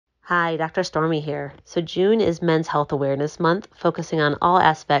Hi, Dr. Stormy here. So June is Men's Health Awareness Month, focusing on all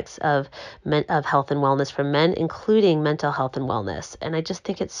aspects of health and wellness for men, including mental health and wellness. And I just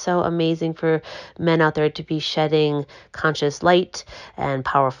think it's so amazing for men out there to be shedding conscious light and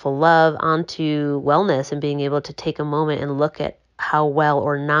powerful love onto wellness and being able to take a moment and look at how well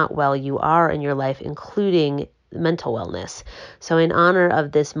or not well you are in your life, including mental wellness. So in honor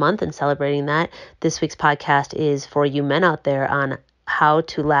of this month and celebrating that, this week's podcast is for you men out there on how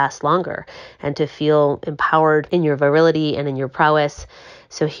to last longer and to feel empowered in your virility and in your prowess.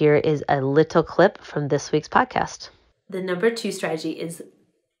 So here is a little clip from this week's podcast. The number 2 strategy is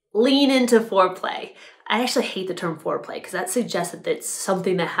lean into foreplay. I actually hate the term foreplay because that suggests that it's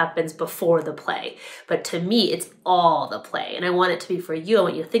something that happens before the play. But to me, it's all the play. And I want it to be for you. I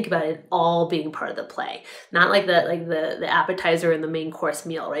want you to think about it all being part of the play. Not like the appetizer and the main course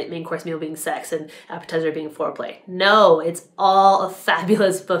meal, right? Main course meal being sex and appetizer being foreplay. No, it's all a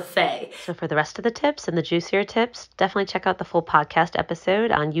fabulous buffet. So for the rest of the tips and the juicier tips, definitely check out the full podcast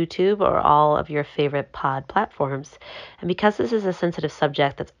episode on YouTube or all of your favorite pod platforms. And because this is a sensitive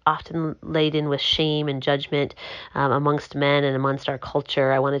subject that's often laden with shame and judgment amongst men and amongst our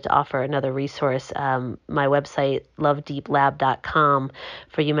culture, I wanted to offer another resource, my website, lovedeeplab.com,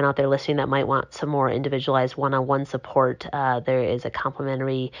 for you men out there listening that might want some more individualized one-on-one support. There is a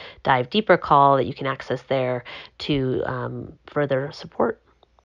complimentary Dive Deeper call that you can access there to further support.